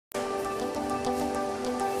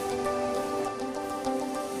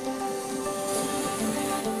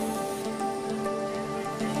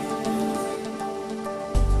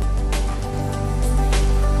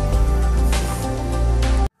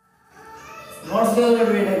What's going on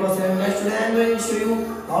today, Tech? Guys, today I am going to show you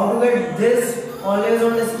how to get this always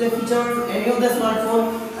on display feature on any of the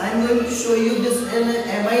smartphone. I am going to show you this in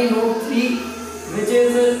MI Note 3, which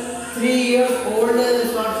is a 3 years old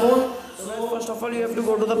smartphone. So first of all, you have to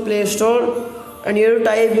go to the Play Store and you have to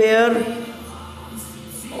type here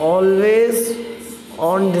always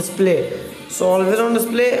on display. So always on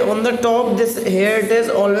display, on the top, this here it is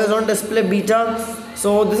always on display beta.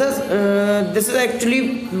 So this is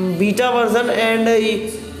actually beta version, and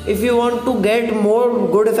if you want to get more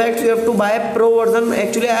good effects, you have to buy pro version.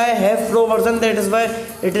 Actually I have pro version, that is why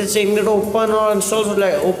it is saying that open or install. So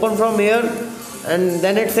like open from here, and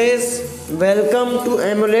then it says welcome to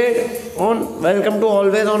welcome to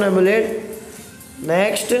always on AMOLED.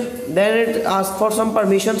 Next, then it asks for some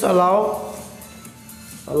permissions. Allow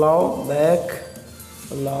back,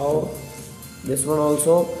 allow this one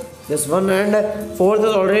also, this one, and fourth is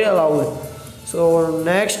already allowed. So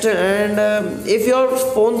next, and if your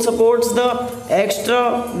phone supports the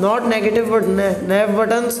extra not negative but nav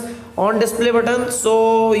buttons on display buttons,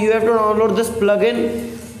 so you have to download this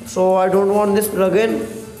plugin. So I don't want this plugin.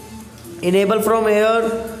 Enable from here,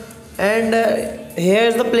 and here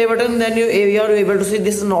is the play button. Then you are able to see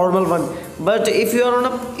this is normal one. But if you are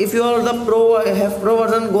the pro, have pro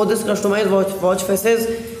version, go this customize watch faces,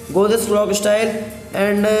 go this clock style,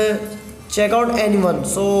 and check out anyone.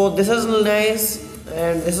 So this is nice,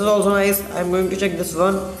 and this is also nice. I'm going to check this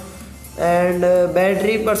one. And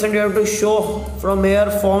battery percent you have to show from here.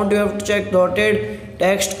 Font you have to check dotted,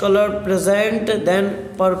 text color present,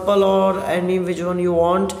 then purple or any which one you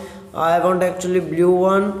want. I want actually blue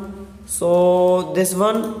one, so this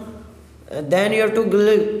one. Then you have to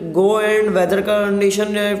go and weather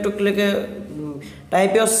condition. You have to click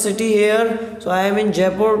type your city here. So I am in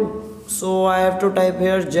Jaipur, so I have to type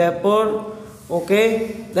here Jaipur.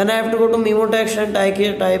 Okay, then I have to go to memo text and type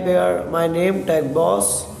here my name, tech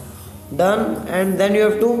boss. Done. And then you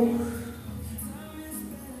have to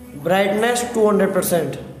brightness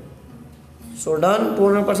 200%. So done,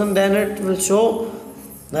 200%. Then it will show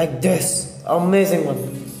like this, amazing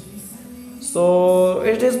one. So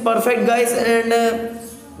it is perfect, guys, and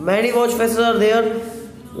many watch faces are there.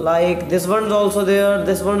 Like this one is also there.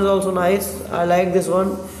 This one is also nice. I like this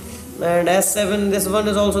one. And S7, this one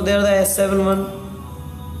is also there, the S7 one.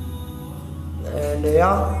 And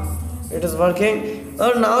yeah, it is working.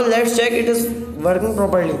 Now let's check it is working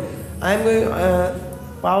properly. I am going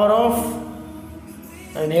power off,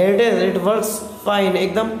 and here it is. It works fine,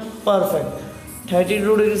 ekdam perfect.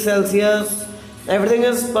 32 degrees Celsius. Everything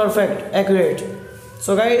is perfect, accurate.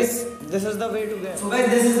 So guys, this is the way to get.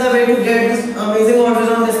 This amazing always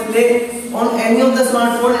on display on any of the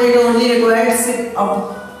smartphone. It only requires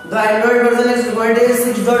the Android version is required is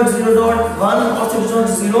 6.0.1 or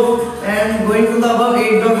 6.0, and going to the above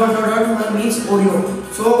 8.1.1 means Oreo.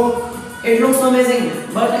 So it looks amazing,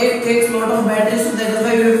 but it takes a lot of battery, so that is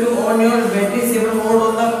why you have to on your battery saver mode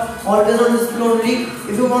on the always on display only.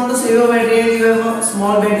 If you want to save your battery and you have a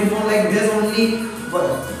small battery phone like this, only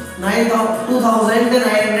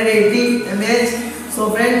 2980 mAh. So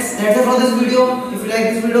friends, that's it for this video. If you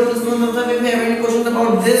like this video, please comment thumbs up. If you have any questions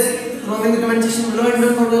about this, comment in the comment section below, and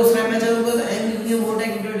don't forget to subscribe my channel because I am giving you more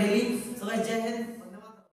tech